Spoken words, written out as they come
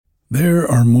There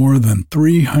are more than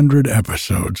 300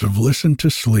 episodes of Listen to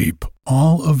Sleep,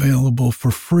 all available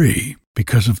for free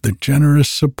because of the generous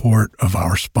support of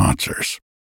our sponsors.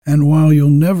 And while you'll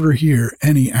never hear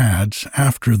any ads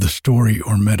after the story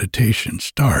or meditation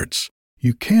starts,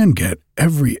 you can get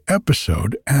every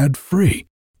episode ad-free,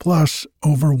 plus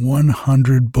over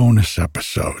 100 bonus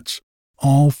episodes,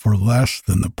 all for less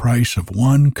than the price of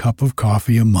one cup of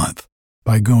coffee a month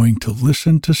by going to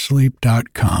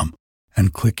listentosleep.com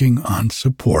and clicking on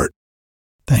support.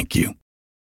 Thank you.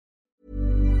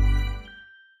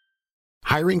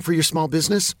 Hiring for your small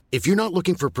business? If you're not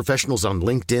looking for professionals on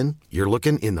LinkedIn, you're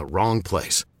looking in the wrong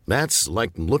place. That's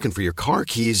like looking for your car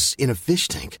keys in a fish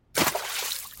tank.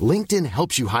 LinkedIn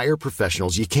helps you hire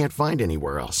professionals you can't find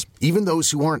anywhere else, even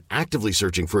those who aren't actively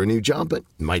searching for a new job but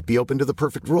might be open to the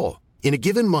perfect role. In a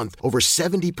given month, over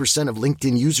 70% of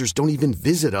LinkedIn users don't even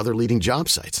visit other leading job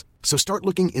sites. So start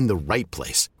looking in the right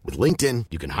place. With LinkedIn,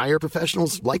 you can hire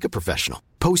professionals like a professional.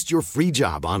 Post your free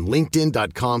job on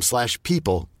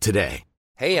linkedin.com/people today.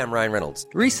 Hey, I'm Ryan Reynolds.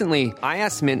 Recently, I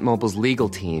asked Mint Mobile's legal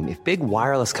team if big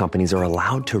wireless companies are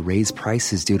allowed to raise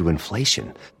prices due to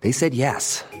inflation. They said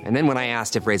yes. And then when I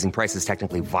asked if raising prices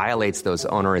technically violates those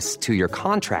onerous two-year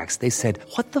contracts, they said,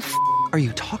 "What the f*** are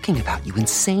you talking about, you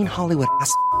insane Hollywood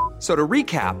ass?" So to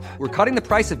recap, we're cutting the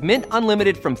price of Mint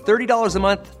Unlimited from $30 a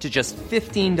month to just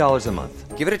 $15 a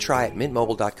month. Give it a try at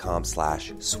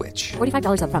mintmobile.com/switch.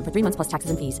 $45 up front for 3 months plus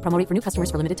taxes and fees. Promo rate for new customers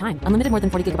for limited time. Unlimited more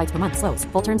than 40 gigabytes per month. Slows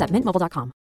full terms at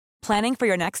mintmobile.com. Planning for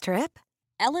your next trip?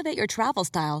 Elevate your travel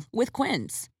style with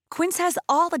Quince. Quince has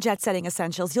all the jet-setting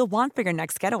essentials you'll want for your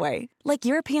next getaway, like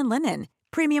European linen,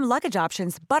 premium luggage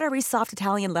options, buttery soft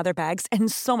Italian leather bags,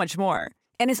 and so much more.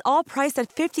 And is all priced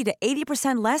at 50 to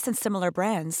 80% less than similar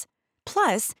brands.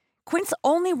 Plus, Quince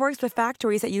only works with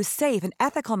factories that use safe and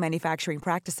ethical manufacturing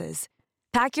practices.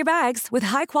 Pack your bags with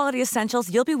high-quality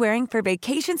essentials you'll be wearing for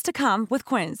vacations to come with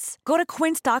Quince. Go to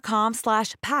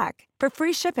quince.com/pack for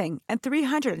free shipping and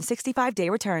 365-day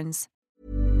returns.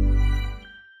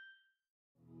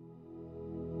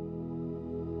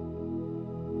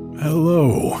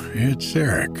 Hello, it's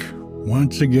Eric,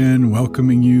 once again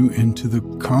welcoming you into the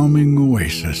calming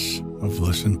oasis of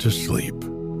Listen to Sleep.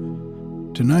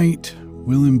 Tonight,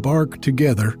 we'll embark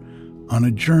together on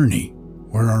a journey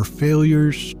where our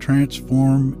failures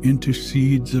transform into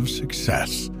seeds of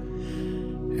success,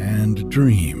 and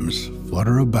dreams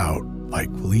flutter about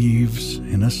like leaves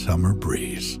in a summer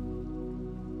breeze.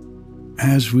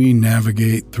 As we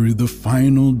navigate through the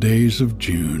final days of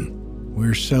June,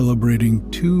 we're celebrating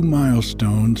 2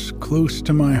 milestones close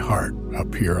to my heart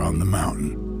up here on the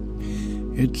mountain.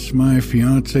 It's my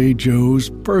fiancée Jo's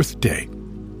birthday,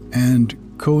 and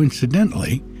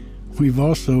coincidentally, we've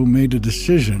also made a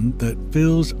decision that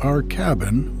fills our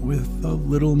cabin with a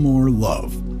little more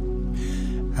love.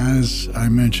 As I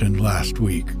mentioned last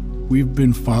week, we've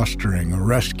been fostering a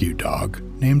rescue dog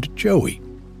named Joey.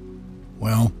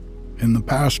 Well, in the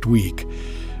past week,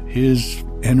 his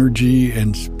energy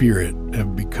and spirit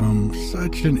have become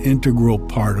such an integral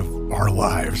part of our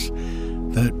lives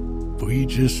that we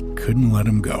just couldn't let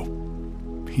him go.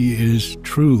 He is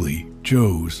truly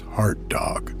Joe's heart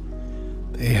dog.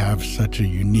 They have such a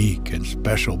unique and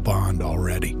special bond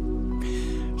already.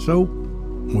 So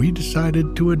we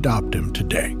decided to adopt him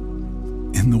today.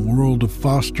 In the world of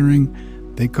fostering,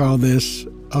 they call this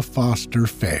a foster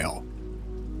fail.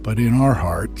 But in our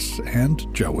hearts, and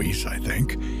Joey's, I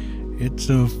think, it's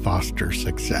a foster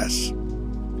success.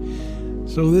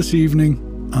 So this evening,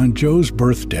 on Joe's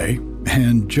birthday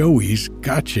and Joey's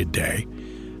Gotcha Day,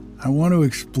 I want to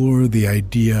explore the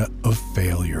idea of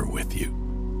failure with you.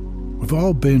 We've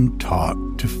all been taught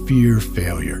to fear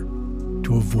failure,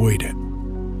 to avoid it.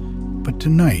 But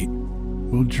tonight,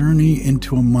 we'll journey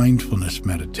into a mindfulness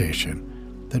meditation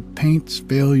that paints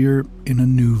failure in a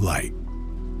new light.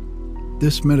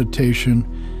 This meditation,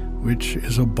 which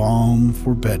is a balm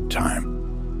for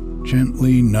bedtime,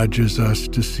 gently nudges us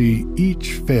to see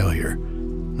each failure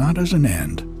not as an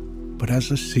end, but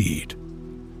as a seed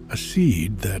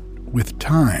that, with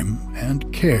time and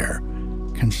care,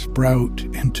 can sprout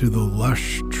into the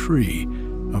lush tree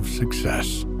of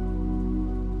success.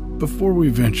 Before we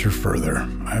venture further,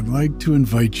 I'd like to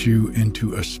invite you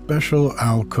into a special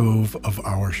alcove of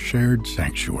our shared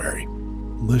sanctuary,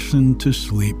 Listen to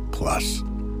Sleep Plus.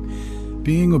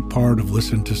 Being a part of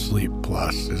Listen to Sleep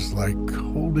Plus is like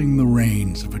holding the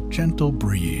reins of a gentle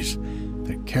breeze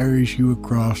that carries you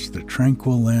across the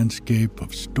tranquil landscape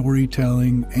of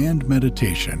storytelling and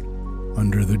meditation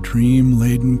under the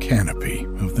dream-laden canopy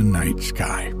of the night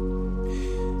sky.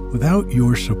 Without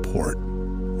your support,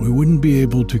 we wouldn't be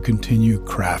able to continue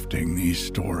crafting these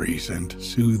stories and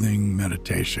soothing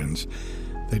meditations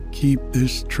that keep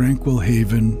this tranquil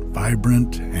haven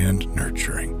vibrant and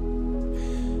nurturing.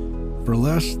 For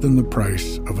less than the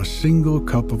price of a single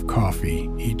cup of coffee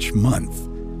each month,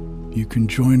 you can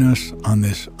join us on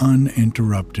this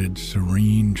uninterrupted,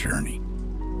 serene journey.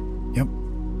 Yep,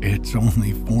 it's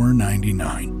only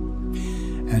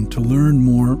 $4.99. And to learn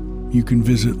more, you can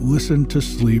visit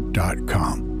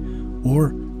listentosleep.com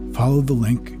or follow the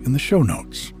link in the show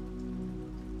notes.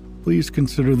 Please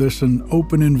consider this an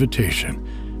open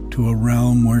invitation to a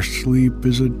realm where sleep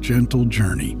is a gentle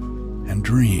journey and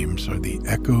dreams are the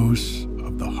echoes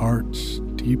of the heart's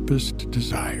deepest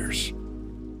desires.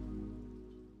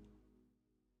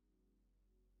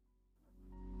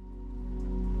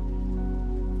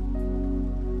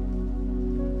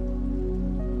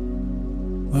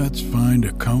 Let's find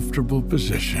a comfortable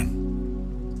position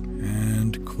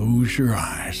and close your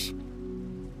eyes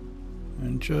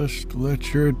and just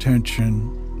let your attention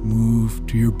move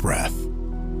to your breath.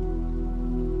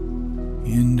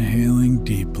 Inhaling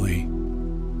deeply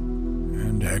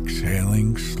and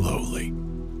exhaling slowly.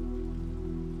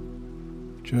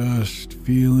 Just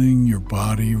feeling your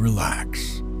body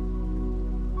relax,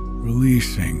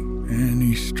 releasing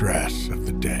any stress of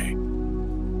the day.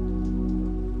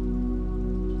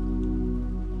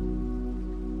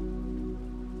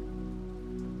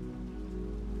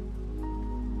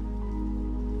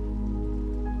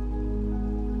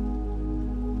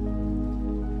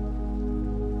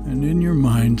 And in your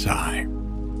mind's eye,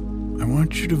 I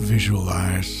want you to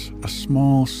visualize a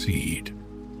small seed.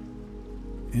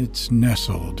 It's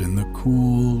nestled in the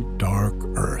cool, dark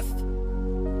earth.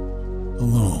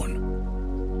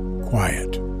 Alone,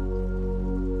 quiet,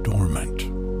 dormant.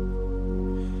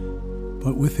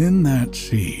 But within that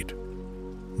seed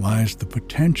lies the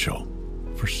potential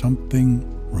for something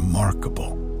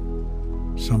remarkable,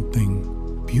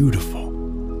 something beautiful,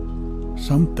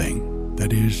 something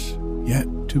that is yet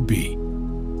to be.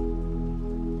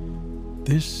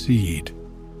 This seed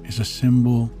is a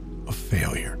symbol of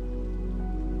failure.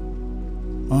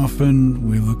 Often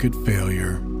we look at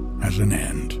failure as an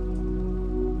end,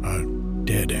 a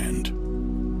dead end.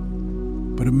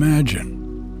 But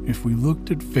imagine if we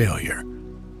looked at failure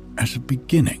as a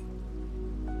beginning,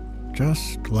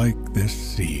 just like this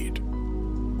seed,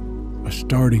 a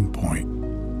starting point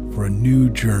for a new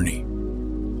journey,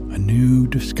 a new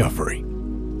discovery.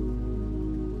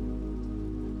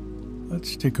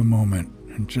 Let's take a moment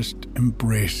and just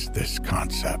embrace this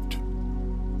concept.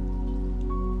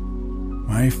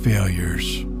 My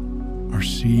failures are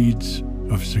seeds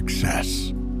of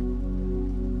success.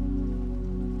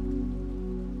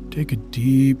 Take a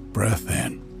deep breath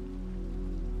in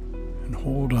and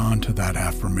hold on to that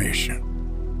affirmation.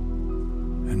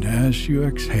 And as you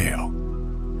exhale,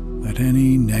 let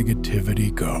any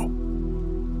negativity go.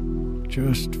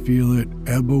 Just feel it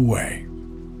ebb away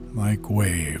like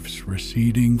waves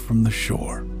receding from the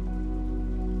shore.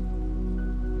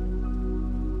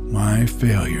 My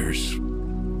failures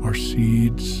are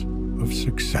seeds of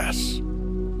success.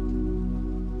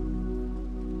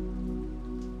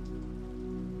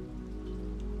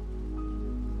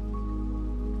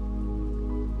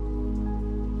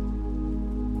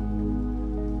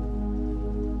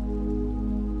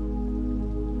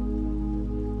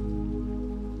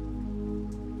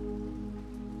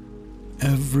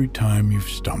 Every time you've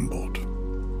stumbled,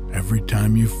 every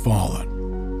time you've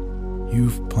fallen,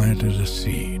 you've planted a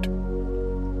seed.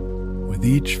 With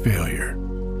each failure,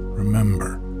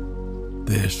 remember,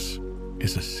 this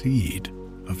is a seed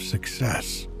of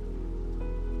success.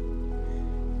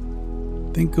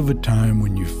 Think of a time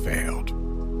when you failed,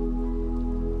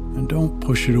 and don't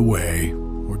push it away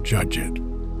or judge it.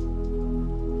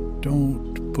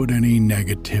 Don't put any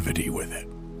negativity with it.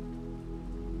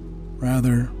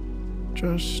 Rather,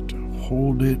 just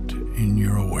hold it in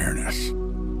your awareness,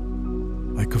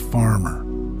 like a farmer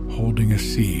holding a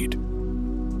seed,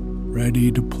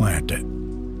 ready to plant it,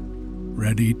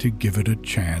 ready to give it a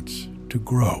chance to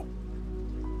grow.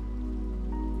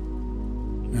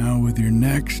 Now with your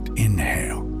next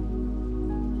inhale,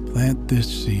 plant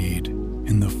this seed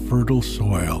in the fertile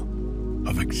soil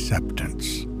of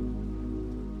acceptance.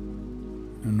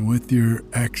 And with your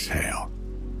exhale,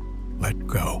 let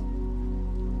go.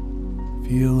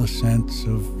 Feel a sense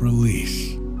of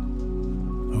release,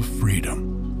 of freedom.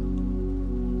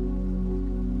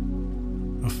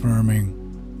 Affirming,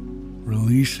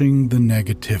 releasing the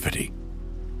negativity,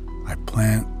 I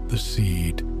plant the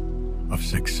seed of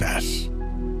success.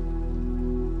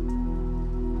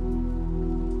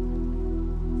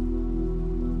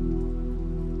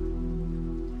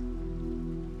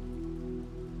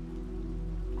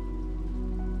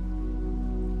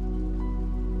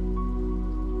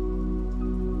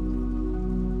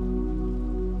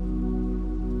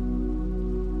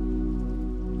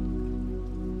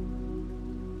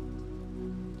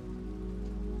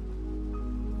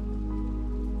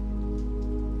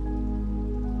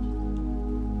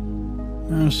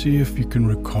 Now see if you can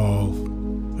recall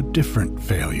a different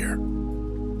failure,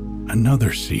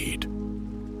 another seed.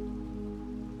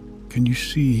 Can you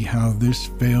see how this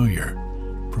failure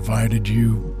provided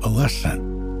you a lesson,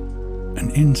 an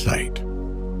insight,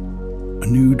 a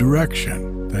new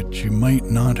direction that you might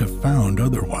not have found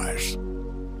otherwise?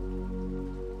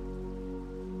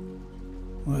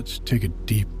 Let's take a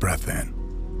deep breath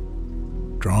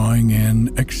in, drawing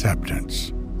in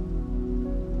acceptance.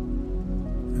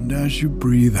 And as you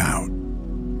breathe out,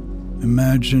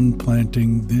 imagine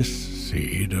planting this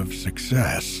seed of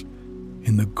success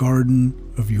in the garden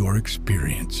of your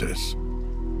experiences.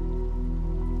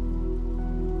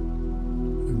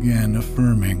 Again,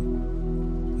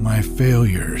 affirming, my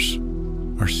failures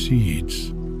are seeds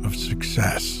of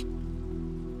success.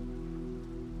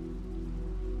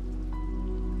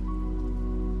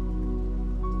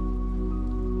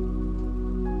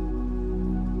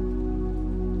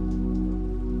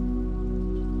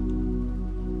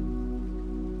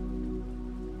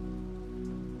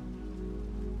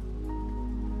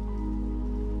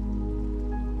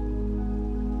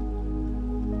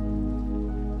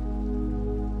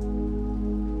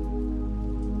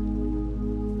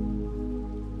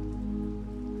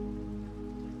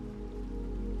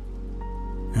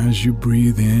 As you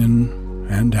breathe in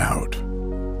and out,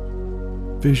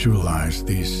 visualize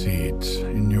these seeds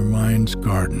in your mind's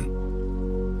garden.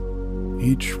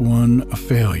 Each one a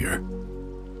failure,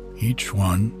 each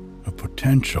one a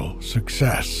potential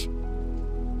success.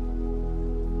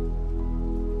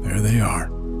 There they are,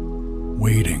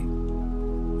 waiting,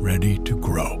 ready to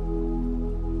grow.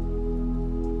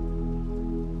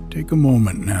 Take a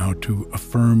moment now to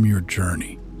affirm your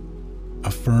journey,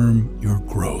 affirm your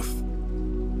growth.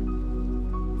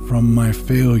 From my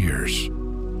failures,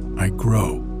 I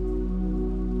grow.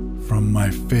 From my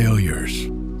failures,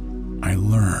 I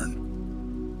learn.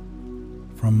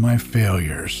 From my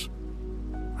failures,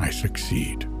 I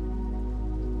succeed.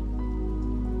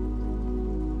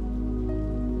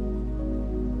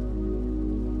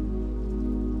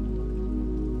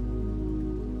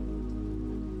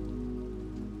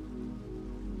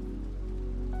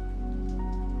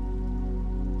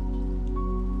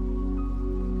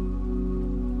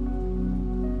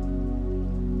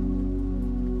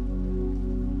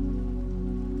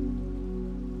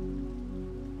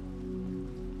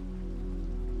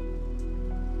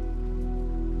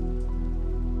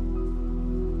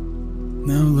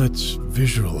 Now let's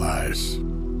visualize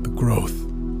the growth.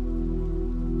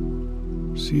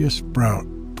 See a sprout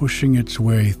pushing its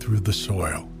way through the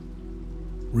soil,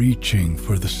 reaching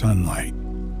for the sunlight.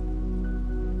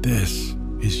 This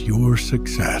is your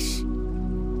success,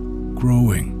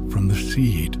 growing from the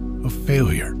seed of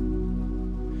failure.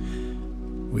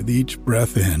 With each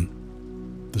breath in,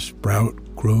 the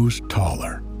sprout grows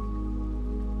taller.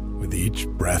 With each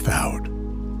breath out,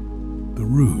 the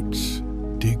roots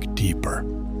dig deeper.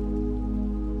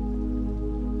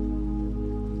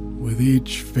 With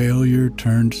each failure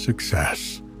turned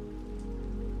success,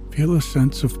 feel a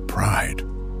sense of pride,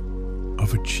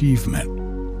 of achievement.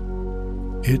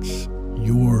 It's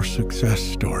your success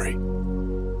story,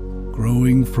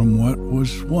 growing from what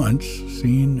was once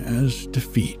seen as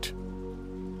defeat.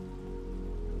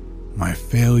 My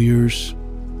failures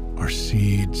are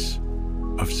seeds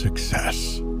of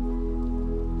success.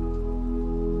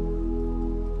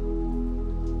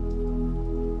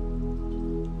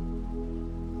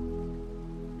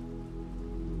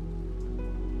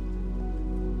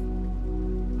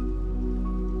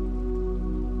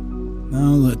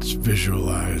 Now let's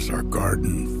visualize our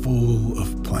garden full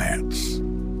of plants.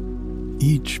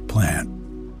 Each plant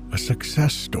a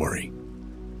success story,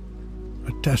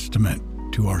 a testament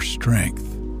to our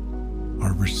strength,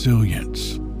 our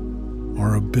resilience,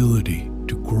 our ability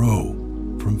to grow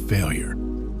from failure.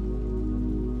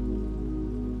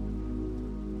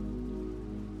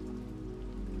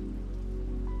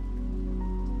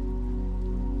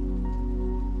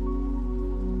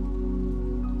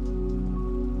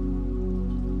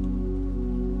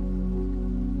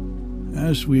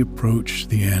 As we approach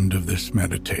the end of this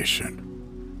meditation,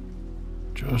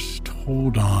 just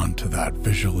hold on to that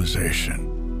visualization,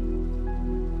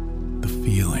 the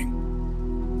feeling.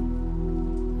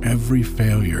 Every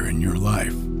failure in your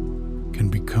life can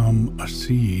become a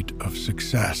seed of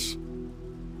success,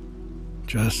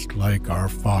 just like our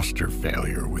foster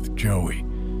failure with Joey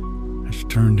has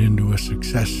turned into a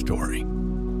success story,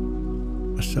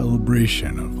 a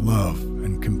celebration of love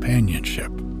and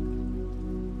companionship.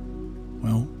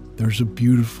 Well, there's a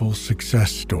beautiful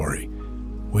success story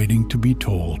waiting to be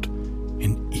told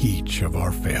in each of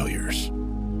our failures.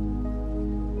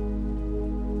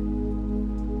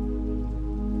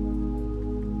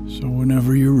 So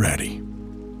whenever you're ready,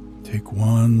 take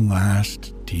one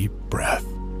last deep breath.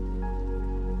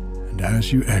 And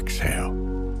as you exhale,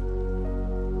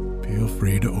 feel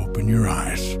free to open your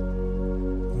eyes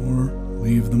or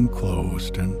leave them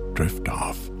closed and drift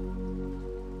off.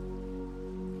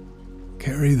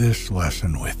 Carry this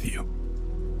lesson with you.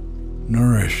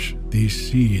 Nourish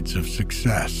these seeds of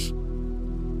success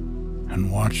and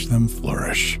watch them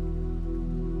flourish.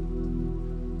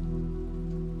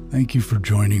 Thank you for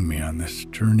joining me on this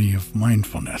journey of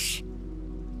mindfulness.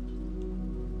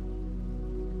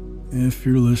 If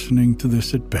you're listening to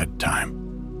this at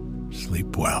bedtime,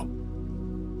 sleep well.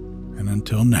 And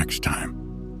until next time,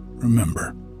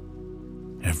 remember,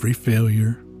 every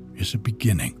failure is a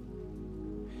beginning.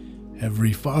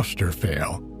 Every foster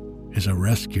fail is a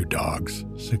rescue dog's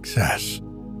success.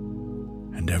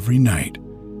 And every night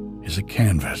is a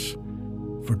canvas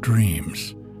for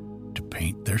dreams to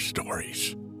paint their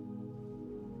stories.